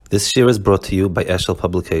This year is brought to you by Eshel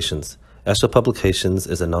Publications. Eshel Publications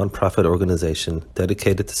is a non-profit organization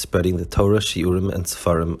dedicated to spreading the Torah, Shiurim, and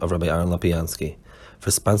Sefarim of Rabbi Aaron Lapiansky. For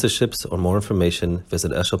sponsorships or more information,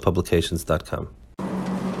 visit eshelpublications.com.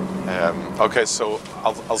 Okay, so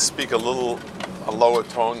I'll speak a lower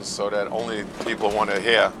tone so that only people want to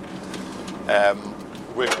hear.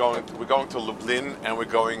 We're going to Lublin, and we're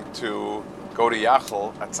going to go to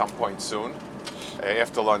Yachel at some point soon,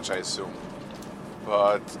 after lunch, I assume.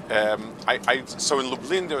 But so in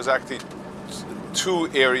Lublin there was actually two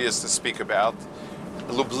areas to speak about.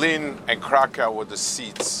 Lublin and Krakow were the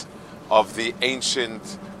seats of the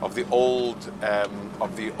old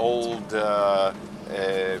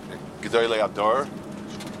Gedolei Ador,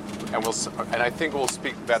 and I think we'll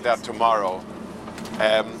speak about that tomorrow.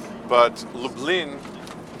 But Lublin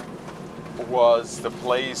was the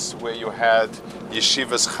place where you had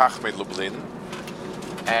Yeshivas Chachmei Lublin,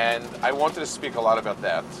 and I wanted to speak a lot about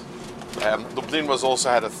that. Lublin also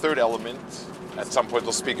had a third element. At some point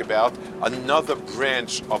we'll speak about another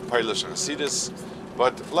branch of Polish Hasidus,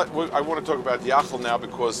 but I want to talk about Yachel now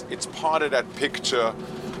because it's part of that picture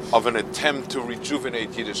of an attempt to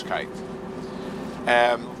rejuvenate Yiddishkeit.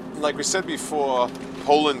 Like we said before,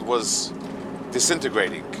 Poland was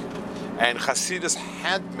disintegrating, and Hasidus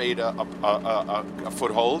had made a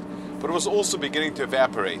foothold, but it was also beginning to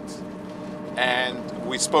evaporate. And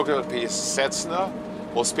we spoke about Pius Setzner.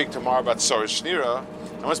 We'll speak tomorrow about Sorah Shnira.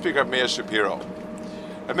 I want to speak about Meir Shapiro.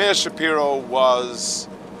 Meir Shapiro was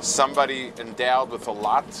somebody endowed with a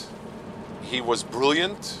lot. He was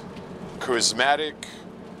brilliant, charismatic,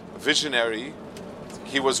 visionary.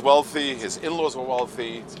 He was wealthy, his in-laws were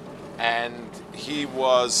wealthy, and he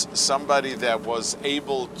was somebody that was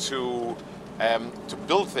able to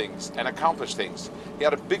build things and accomplish things. He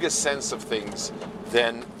had a bigger sense of things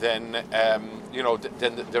than the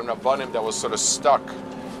Rabbanim that was sort of stuck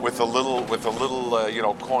with a little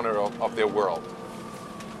corner of their world.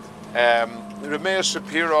 Meir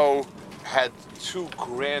Shapiro had two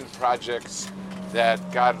grand projects that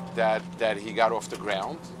he got off the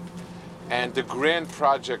ground, and the grand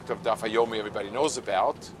project of Daf Hayomi everybody knows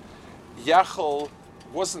about. Yachel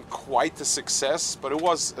wasn't quite a success, but it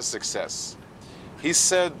was a success. He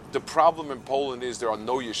said the problem in Poland is there are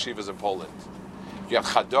no yeshivas in Poland. You had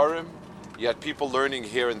chadorim, you had people learning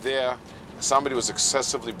here and there. Somebody was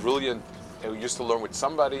excessively brilliant and used to learn with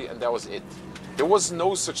somebody, and that was it. There was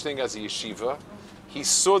no such thing as a yeshiva. He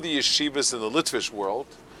saw the yeshivas in the Litvish world,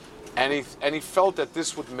 and he felt that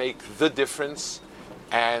this would make the difference,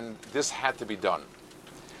 and this had to be done.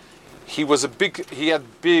 He had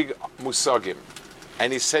big musagim,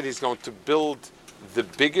 and he said he's going to build the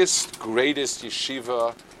biggest, greatest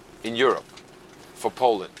yeshiva in Europe for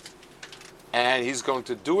Poland. And he's going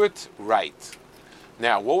to do it right.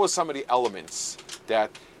 Now, what were some of the elements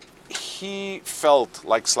that he felt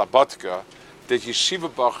like Slabotka, that yeshiva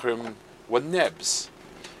bachrim were nebs?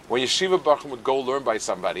 When yeshiva bachrim would go learn by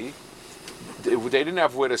somebody, they didn't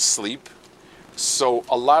have where to sleep, so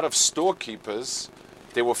a lot of storekeepers,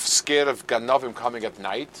 they were scared of Ganovim coming at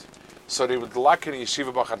night, so they would lock in a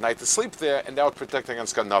yeshiva bach at night to sleep there, and that would protect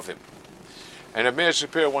against Ganovim. And R Meir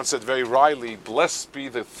Shapiro once said very wryly, "Blessed be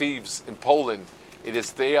the thieves in Poland.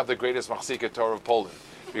 They are the greatest machzikei Torah of Poland,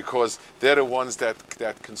 because they're the ones that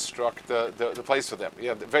construct the place for them." He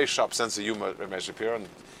had a very sharp sense of humor, R Meir Shapiro, and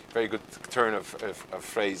very good turn of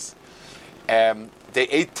phrase. They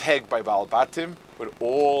ate teg by Baal Batim with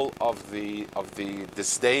all of the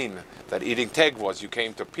disdain that eating teg was. You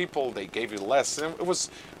came to people, they gave you less. And it was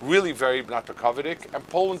really very not Pekovidik, and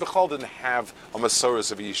Poland Bechal didn't have a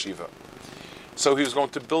Masoros of a yeshiva. So he was going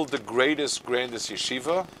to build the grandest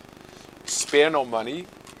yeshiva, spare no money.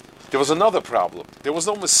 There was another problem. There was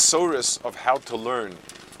no Masoros of how to learn.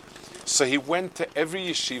 So he went to every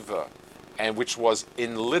yeshiva, and which was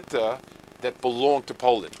in Lita, that belonged to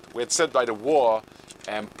Poland. We had said by the war,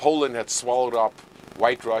 Poland had swallowed up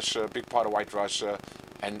White Russia, a big part of White Russia,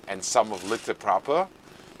 and some of Lita proper.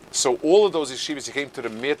 So all of those yeshivas, he came to the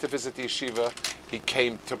Mir to visit the yeshiva, he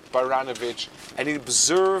came to Baranovich, and he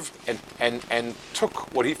observed and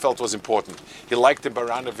took what he felt was important. He liked the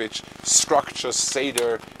Baranovich structure,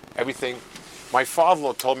 Seder, everything. My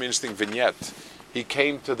father-in-law told me an interesting vignette. He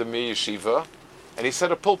came to the Mir yeshiva, and he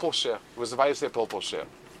said a pilpul shir. It was a Vayaseh pilpul shir.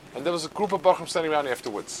 And there was a group of Bachrim standing around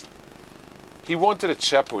afterwards. He wanted to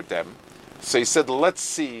chat with them, so he said, let's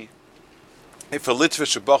see if a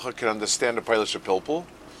Litvish Bacher can understand the Polish pilpul.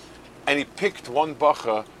 And he picked one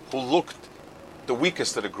Bacher who looked the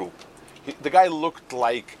weakest of the group. The guy looked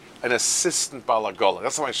like an assistant Balagola.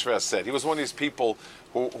 That's what my Shver said. He was one of these people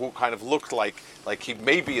who kind of looked like he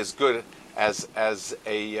may be as good as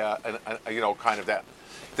a kind of that.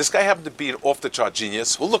 This guy happened to be an off-the-chart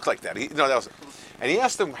genius who looked like that. And he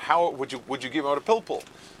asked him, how would you give him out a pilpul?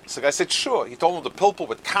 So the guy said, sure. He told him the pilpul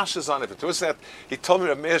with kashas on it. But was that, he told me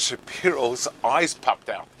R Meir Shapiro's eyes popped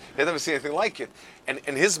out. He had never seen anything like it. And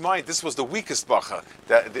in his mind, this was the weakest bacha.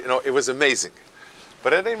 It was amazing.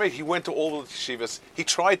 But at any rate, he went to all the yeshivas. He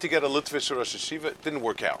tried to get a Litvish Rosh Yeshiva. It didn't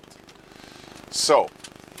work out. So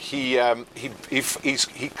he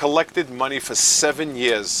collected money for 7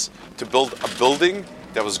 years to build a building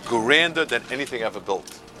that was grander than anything ever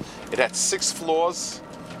built. It had 6 floors.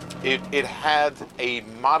 It had a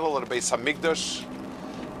model of the Beis Hamikdash.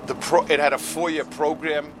 It had a 4-year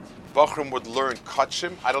program. Bachrim would learn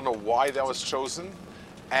kachim. I don't know why that was chosen.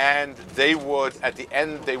 And they would, at the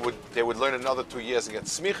end, they would learn another 2 years and get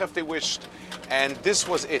smicha if they wished. And this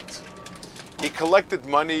was it. He collected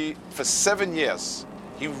money for 7 years.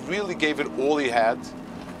 He really gave it all he had.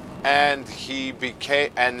 And in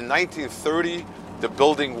 1930, the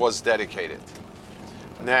building was dedicated.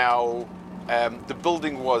 Now, the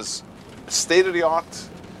building was state-of-the-art.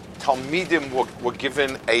 Talmidim were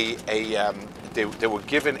given they were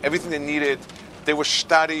given everything they needed. They were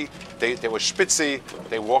study, they were spitzy,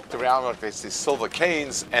 they walked around like these silver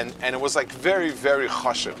canes, and it was like very, very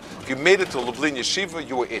chashiv. If you made it to Lublin Yeshiva,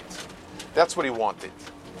 you were it. That's what he wanted.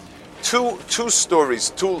 Two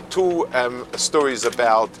stories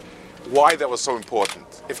about why that was so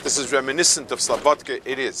important. If this is reminiscent of Slobodka,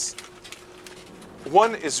 it is.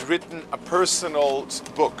 One is written a personal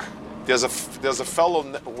book. There's a fellow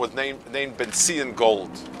named Ben Zion Gold.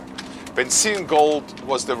 Ben Zion Gold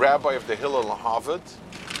was the rabbi of the Hillel in Harvard,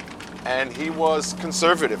 and he was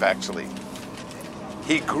conservative actually.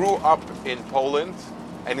 He grew up in Poland,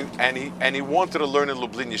 and he wanted to learn in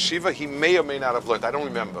Lublin Yeshiva. He may or may not have learned. I don't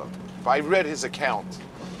remember, but I read his account.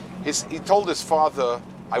 He told his father,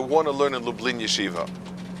 "I want to learn in Lublin Yeshiva,"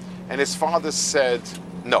 and his father said,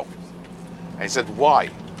 "No." And he said, "Why?"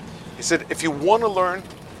 He said, "If you want to learn,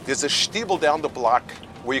 there's a shtibel down the block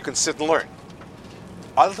where you can sit and learn.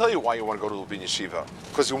 I'll tell you why you want to go to Lublin Yeshiva.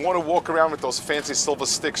 Because you want to walk around with those fancy silver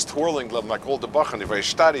sticks, twirling them like all the bachon. They're very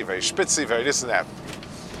stadi, very spitzy, very this and that."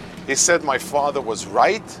 He said, "My father was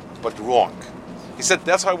right, but wrong." He said,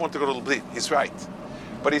 "That's why I want to go to Lublin." He's right.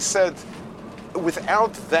 But he said,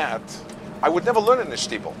 "Without that, I would never learn in the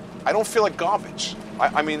shtibel. I don't feel like garbage.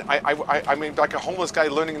 I mean, like a homeless guy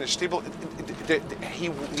learning in the shtibel."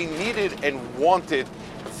 He needed and wanted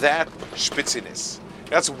that spitziness.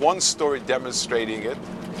 That's one story demonstrating it.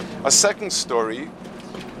 A second story,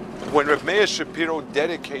 when R Meir Shapiro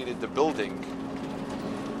dedicated the building,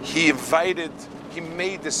 he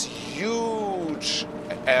made this huge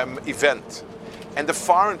event, and the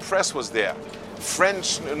foreign press was there.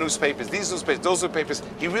 French newspapers, these newspapers, those newspapers.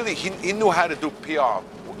 He knew how to do PR.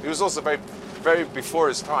 He was also very, very before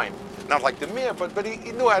his time. Not like the mayor, but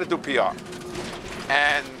he knew how to do PR.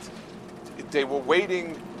 And they were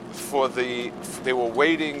waiting for the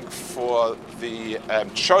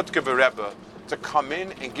Chotkever Rebbe to come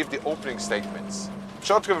in and give the opening statements.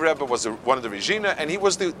 Chotkever Rebbe was one of the Regina, and he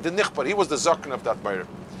was the nichbar. He was the zaken of that Meir,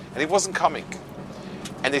 and he wasn't coming.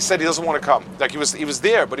 And they said he doesn't want to come. Like he was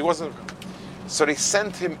there, but he wasn't. So they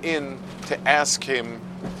sent him in to ask him,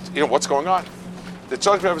 what's going on. The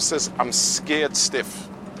Chotkever Rebbe says, "I'm scared stiff."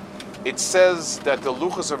 It says that the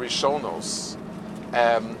luchos of Rishonos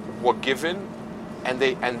were given, and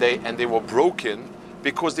they were broken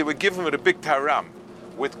because they were given with a big taram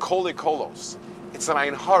with kole kolos. It's an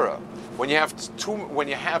ayin hara. When you have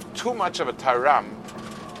too much of a taram,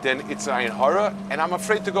 then it's an ayin hara, and I'm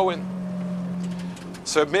afraid to go in.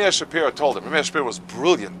 So R Meir Shapiro told him. R Meir Shapiro was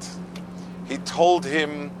brilliant. He told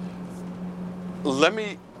him, "Let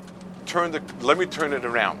me turn it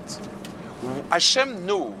around." Hashem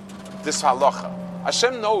knew this halacha.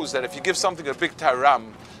 Hashem knows that if you give something a big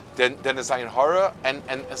taram, then it's ayin hara, and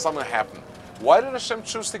something happened. Why did Hashem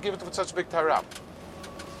choose to give it with such a big taram?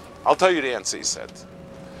 I'll tell you the answer, he said.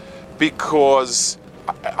 Because,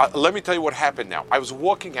 let me tell you what happened now. I was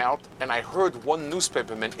walking out, and I heard one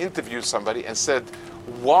newspaperman interview somebody and said,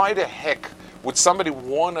 "Why the heck would somebody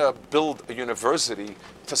want to build a university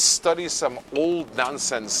to study some old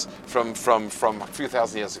nonsense from a few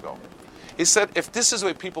thousand years ago?" He said, "If this is the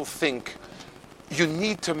way people think, you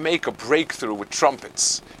need to make a breakthrough with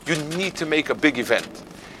trumpets. You need to make a big event."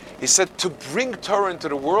 He said, "To bring Torah into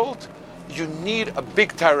the world, you need a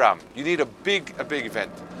big taram. You need a big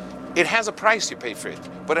event. It has a price you pay for it,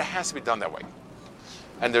 but it has to be done that way."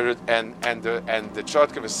 And the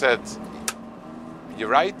Chotkever said, "You're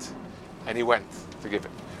right," and he went to give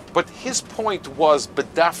it. But his point was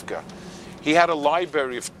bedafka. He had a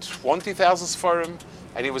library of 20,000 Sfarim,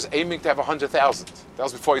 and he was aiming to have 100,000. That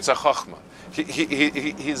was before Yeshivas Chachmei.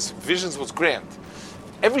 His visions was grand.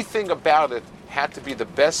 Everything about it had to be the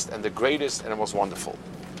best and the greatest, and it was wonderful.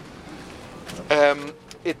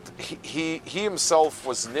 He himself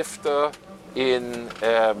was nifta in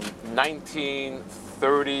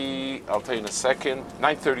 1930. I'll tell you in a second.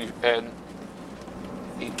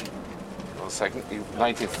 1930.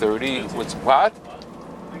 1930. What's what?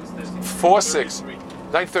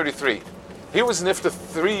 1933. He was nifta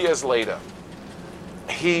 3 years later.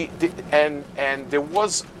 And there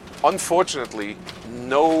was, unfortunately,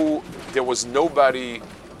 there was no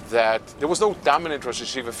dominant Rosh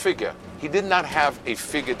Yeshiva figure. He did not have a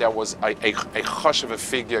figure that was a chashuv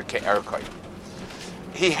figure ke'erkai.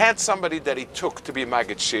 He had somebody that he took to be a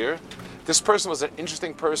Maggid Shir. This person was an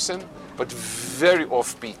interesting person, but very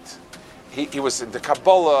offbeat. He was in the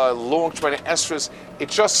Kabbalah, long Shemona Esrei.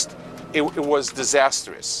 It was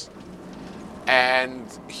disastrous. And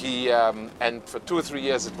and for 2 or 3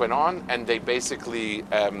 years it went on, and they basically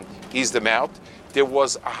eased him out. There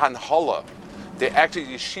was a hanhala.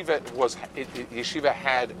 Yeshiva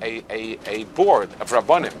had a board of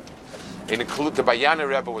rabbanim. It included the Bayana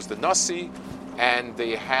Rebbe was the Nasi, and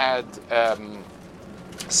they had and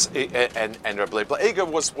Rabbi Eger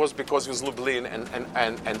was because he was Lublin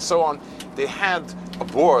and so on. They had a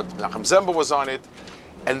board. Menachem Zemba was on it,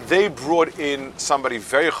 and they brought in somebody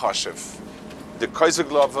very chashiv. The Kaiser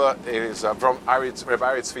Glover is Rabbi Aritz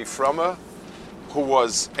Frommer, who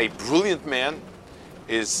was a brilliant man.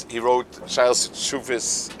 He wrote Shailas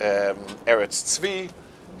Tshuvis Eretz Tzvi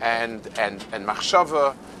and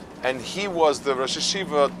Machshava, and he was the Rosh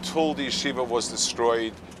Yeshiva till the yeshiva was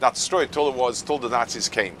destroyed. Not destroyed, till the Nazis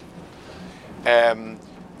came. The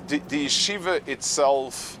yeshiva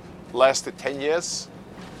itself lasted 10 years.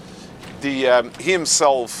 He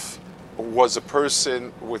himself was a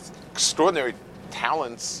person with extraordinary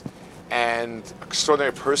talents and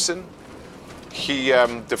extraordinary person.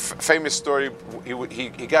 The famous story,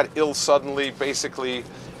 he got ill suddenly, basically,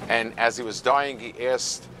 and as he was dying, he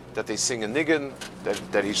asked that they sing a niggun,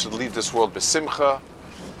 that he should leave this world besimcha.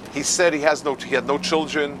 He said he had no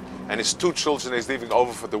children, and his 2 children he's leaving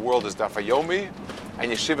over for the world is Daf Yomi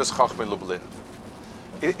and Yeshivas Chachmei Lublin.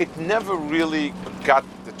 It never really got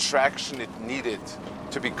the traction it needed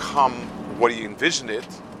to become what he envisioned it.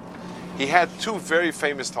 He had 2 very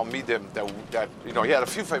famous Talmidim that he had a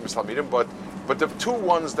few famous Talmidim, but the 2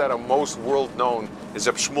 ones that are most world known is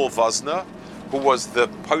Reb Shmuel Vazna, who was the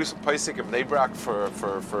Paisik of Nebrak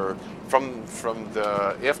from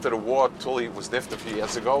the after the war till he was nifta a few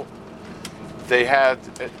years ago.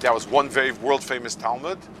 That was one very world famous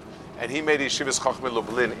Talmud, and he made Yeshivas Chachmei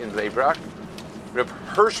Lublin in Nebrak. Reb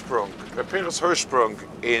Pinchas Hirschsprung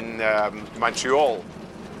in Montreal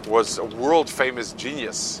was a world famous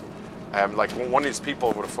genius. Like one of these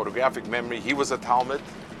people with a photographic memory, he was a Talmud.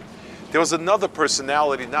 There was another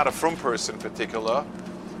personality, not a frum person in particular.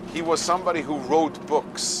 He was somebody who wrote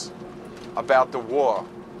books about the war,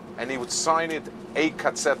 and he would sign it A.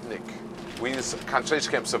 Katzetnik, means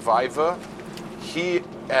concentration camp survivor. He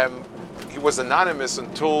was anonymous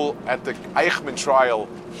until at the Eichmann trial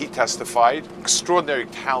he testified. Extraordinary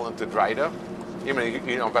talented writer,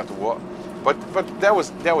 about the war. But that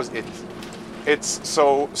was it. It's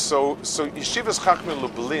so Yeshivas Chachmei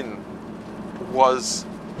Lublin was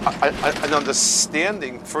an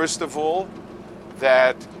understanding, first of all,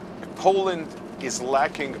 that Poland is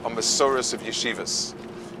lacking a Masoros of yeshivas,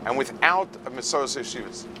 and without a Masoros of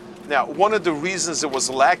yeshivas. Now, one of the reasons it was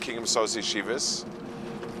lacking a Masoros of yeshivas,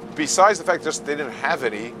 besides the fact just they didn't have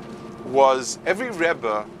any, was every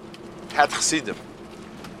Rebbe had Hasidim.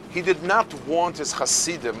 He did not want his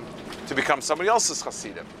Hasidim to become somebody else's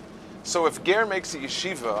Hasidim. So if Ger makes a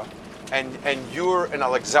yeshiva, and you're an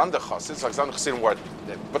Alexander Chassid, Alexander Chassidim were,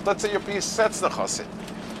 but let's say you're Piasetzna Chassid,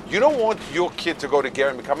 you don't want your kid to go to Ger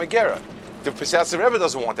and become a Gera. The Piasetzna Rebbe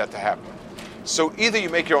doesn't want that to happen. So either you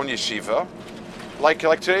make your own yeshiva, like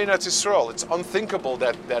today in Eretz Yisrael, it's unthinkable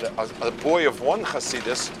that a boy of one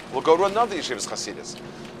Chassidus will go to another yeshiva's Chassidus.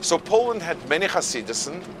 So Poland had many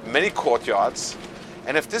Chassidus, many courtyards,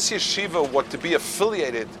 and if this yeshiva were to be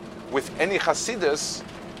affiliated with any Chassidus,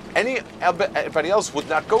 anybody else would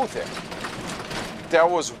not go there. There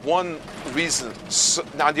was one reason. So,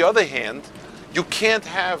 now, on the other hand, you can't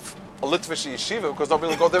have a Litvish yeshiva because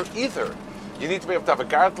nobody will go there either. You need to be able to have a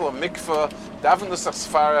gartel, a mikveh, daven nusach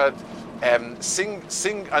sfarad,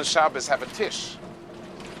 sing on Shabbos, have a tish.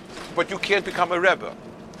 But you can't become a rebbe.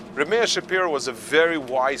 R Meir Shapiro was a very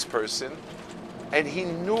wise person, and he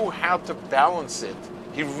knew how to balance it.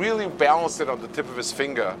 He really balanced it on the tip of his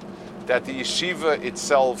finger, that the yeshiva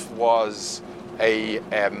itself was a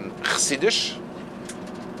Chassidish,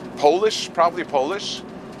 Polish, probably Polish,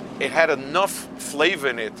 it had enough flavor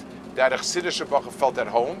in it that a Chassidish Rebbe felt at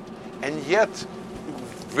home, and yet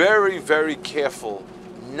very, very careful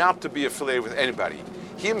not to be affiliated with anybody.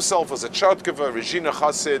 He himself was a Chotkeva, Regina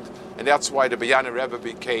Chassid, and that's why the Bayaner Rebbe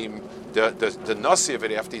became the Nasi of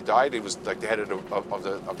it after he died. He was like the head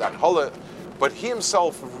of that Holle. But he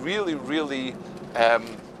himself really, really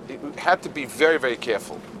had to be very, very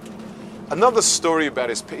careful. Another story about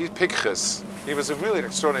his pikchas, he was a really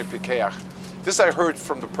extraordinary pikeach. This I heard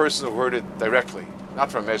from the person who heard it directly,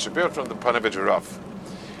 not from Meir Shapiro, from the Panovich Rav.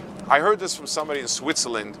 I heard this from somebody in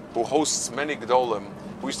Switzerland who hosts many Gedolim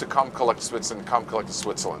who used to come collect to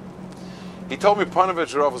Switzerland. He told me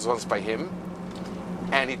Panovich Rav was once by him,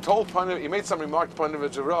 and he made some remark to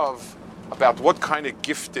Panovich Rav about what kind of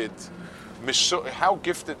how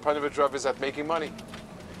gifted Panovich Rav is at making money.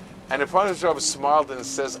 And the Panovich Rav smiled and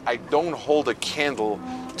says, I don't hold a candle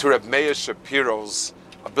to R Meir Shapiro's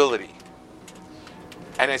ability.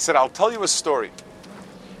 And I said, I'll tell you a story.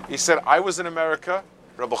 He said, I was in America,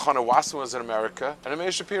 Rabbi Chana Wasson was in America, and R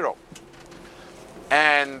Meir Shapiro.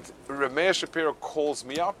 And R Meir Shapiro calls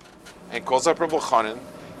me up and calls up Rabbi Chanan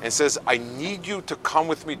and says, I need you to come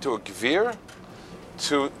with me to a gvir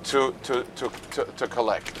to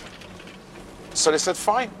collect. So they said,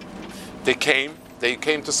 fine. They came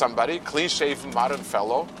to somebody, clean-shaven, modern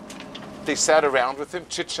fellow. They sat around with him,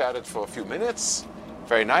 chit-chatted for a few minutes.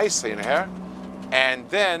 Very nice, in hair. And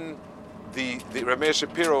then the R Meir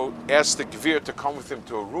Shapiro asked the gvir to come with him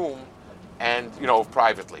to a room and,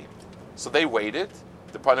 privately. So they waited,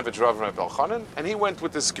 the Panovich Rav and Rabbi Elchanan, and he went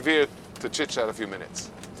with this gvir to chit-chat a few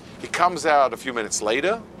minutes. He comes out a few minutes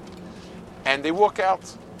later, and they walk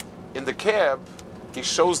out. In the cab, he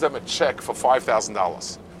shows them a check for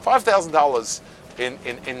 $5,000. $5,000 in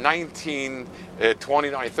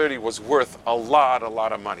 1929-30 was worth a lot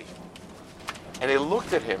of money. And they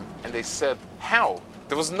looked at him and they said, how?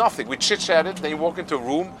 There was nothing. We chit-chatted, then you walk into a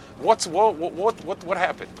room. What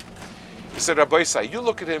happened? He said, Rabbi Isai, you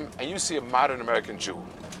look at him and you see a modern American Jew.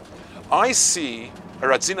 I see a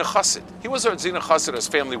Radzina Chassid. He was a Radzina Chassid, his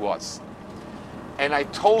family was. And I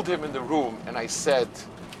told him in the room, and I said,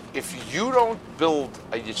 if you don't build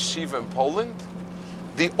a yeshiva in Poland,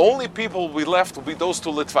 the only people we left will be those two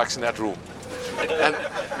Litvaks in that room.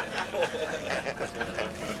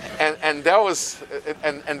 And that was,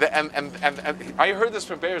 and I heard this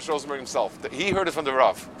from Beresh Rosenberg himself. He heard it from the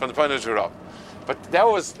Rav, from the Panovich Rav. But that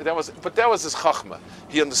was his chachma.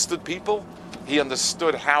 He understood people. He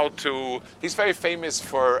understood how to. He's very famous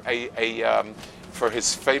for for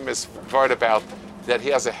his famous word about that he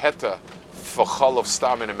has a heta for chol of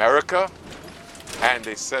stam in America. And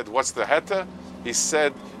they said, "What's the heta?" He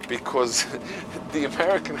said, "Because the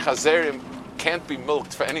American chazerim can't be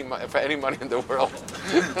milked for any money in the world."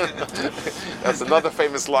 That's another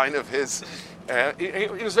famous line of his.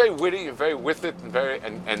 He was very witty and very with it and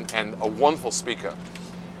a wonderful speaker.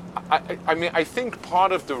 I mean, I think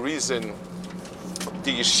part of the reason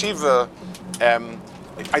the yeshiva,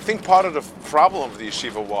 I think part of the problem of the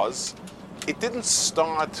yeshiva was it didn't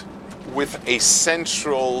start with a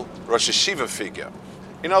central Rosh Yeshiva figure.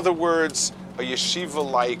 In other words, a yeshiva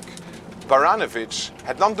like Baranovich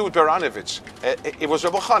had nothing to do with Baranovich. It was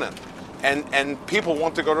Rebbe Chanan. And people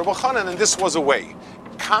want to go to Rebbe Chanan, and this was a way.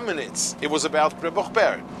 Kamenitz, it was about Rebbe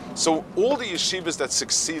Ber. So all the yeshivas that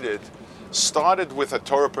succeeded started with a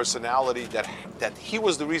Torah personality that he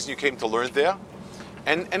was the reason you came to learn there.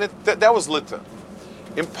 And that was Lita.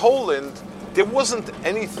 In Poland, there wasn't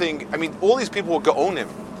anything, I mean, all these people were Gaonim,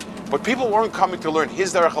 but people weren't coming to learn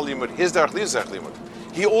his Derech HaLimud, his Derech Limud.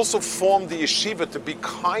 He also formed the yeshiva to be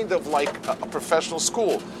kind of like a professional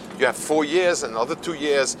school. You have 4 years and another 2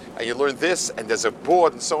 years, and you learn this, and there's a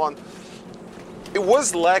board and so on. It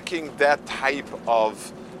was lacking that type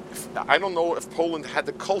of, I don't know if Poland had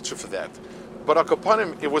the culture for that, but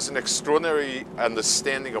Akapanim, it was an extraordinary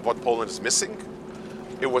understanding of what Poland is missing.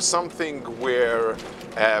 It was something where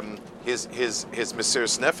his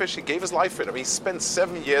Mesiras Nefesh, he gave his life for it. I mean, he spent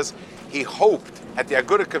 7 years. He hoped at the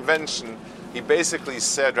Aguda convention, he basically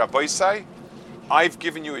said, Rabbi Isai, I've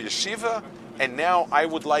given you a yeshiva, and now I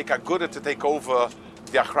would like Aguda to take over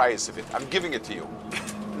the achrayus of it. I'm giving it to you.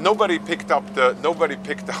 Nobody picked up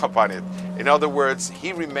on it. In other words,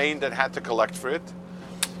 he remained and had to collect for it.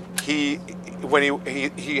 He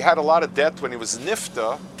had a lot of debt when he was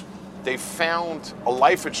nifta. They found a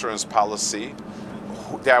life insurance policy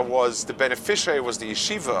that was, the beneficiary was the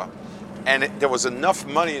yeshiva, and there was enough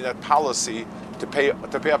money in that policy to pay up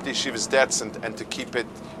the yeshiva's debts and to keep it,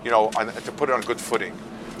 and to put it on good footing.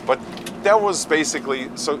 But that was basically,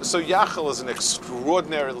 so Yachal is an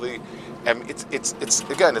extraordinarily,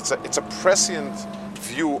 it's a prescient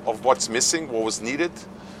view of what's missing, what was needed.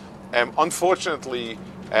 Unfortunately,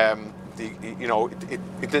 it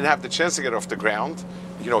didn't have the chance to get off the ground.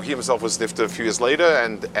 He himself was nifted a few years later,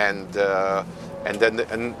 and then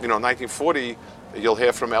 1940, you'll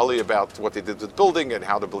hear from Eli about what they did with the building and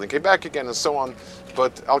how the building came back again and so on.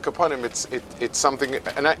 But Al Kapanim, it's something,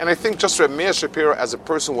 and I think just R Meir Shapiro as a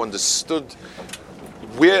person who understood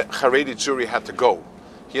where Haredi Jewry had to go.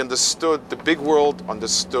 He understood the big world,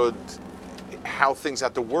 understood how things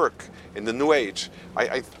had to work in the New Age.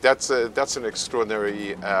 That's an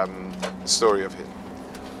extraordinary story of him.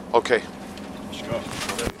 Okay.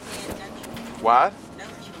 What?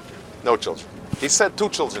 No children. He said 2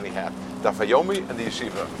 children he had, the Fayomi and the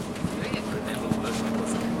yeshiva.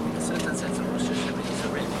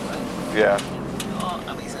 Yeah. Oh,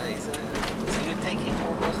 I mean, so you're taking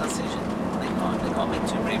all the Hasidim. They can't make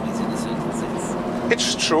 2 rabbis in a certain sense.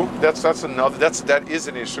 It's true. That is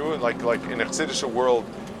an issue. Like in the Chassidish world,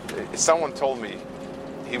 someone told me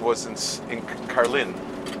he was in Karlin,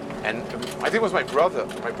 and I think it was my brother.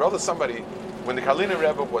 Somebody, when the Karliner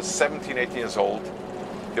Rebbe was 17, 18 years old,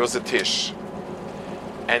 there was a tish,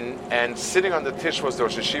 and sitting on the tish was the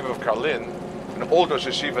Rosh Yeshiva of Karlin, an old Rosh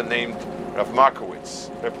Yeshiva named Rav Markowitz,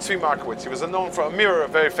 Rav Tzvi Markowitz. He was known for a mirror, a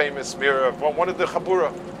very famous mirror, one of the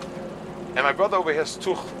Chabura. And my brother over here has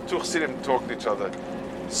two Chassidim talking to each other.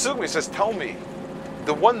 Sugmi says, tell me,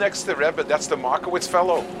 the one next to the Rebbe, that's the Markowitz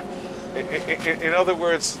fellow. In other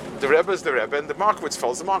words, the Rebbe is the Rebbe, and the Markowitz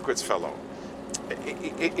fellow is the Markowitz fellow.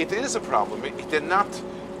 It is a problem. It did not.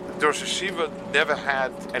 The Rosh Yeshiva never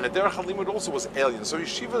had, and the Derech HaLimud also was alien. So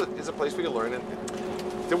Yeshiva is a place where you learn, and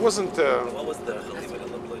there wasn't. What was the Derech HaLimud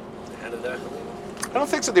in Lublin? They had a Derech HaLimud? I don't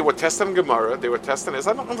think so. They were testing Gemara. They were testing this.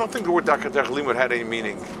 I don't think the word Derech HaLimud had any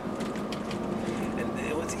meaning. And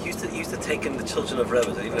it used to take in the children of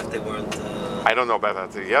Rebbe, even if they weren't. I don't know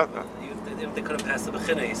about that. Yeah. They couldn't pass the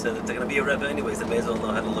Bechina. He said that they're going to be a Rebbe anyways. They may as well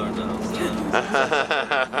know how to learn those.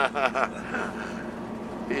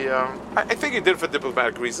 I think he did it for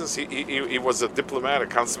diplomatic reasons. He was a diplomatic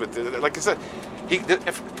consummate. Like I said,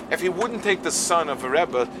 if he wouldn't take the son of a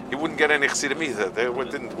Rebbe, he wouldn't get any Chassidim either.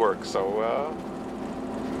 It didn't work. So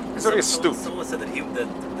he's very astute. Someone said that he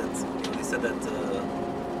said that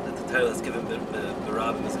the title that's given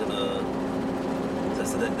Barabim is gonna.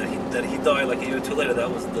 So that he died like a year or 2 later. That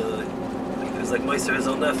was it was like Meiser his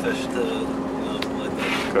own nefesh to like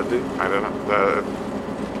that. Could be. I don't know.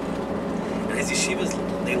 And his yeshivas,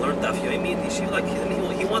 they learned Daf Yomi in yeshiva. Like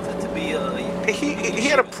he wanted it to be. He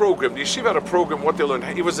had a program. The yeshiva had a program. What they learned.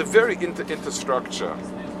 He was a very into structure.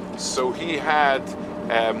 So he had,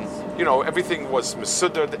 everything was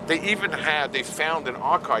mesuder. They found in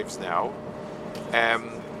archives now,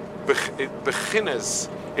 bechinas.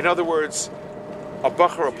 In other words, a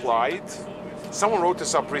bacher applied. Someone wrote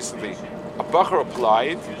this up recently. A bacher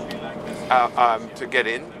applied to get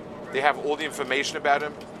in. They have all the information about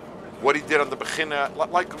him, what he did on the bechina.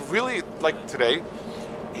 Like today,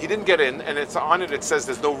 he didn't get in, and it's on it. It says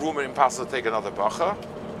there's no room and impossible to take another bacher.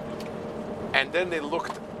 And then they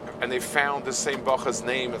looked, and they found the same bacher's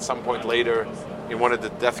name at some point later in one of the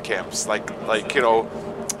death camps. The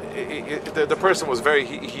person was very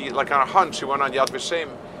he like on a hunch. He went on Yad Vashem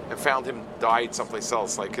and found him died someplace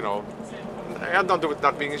else. It had nothing to do with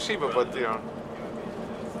not being yeshiva, but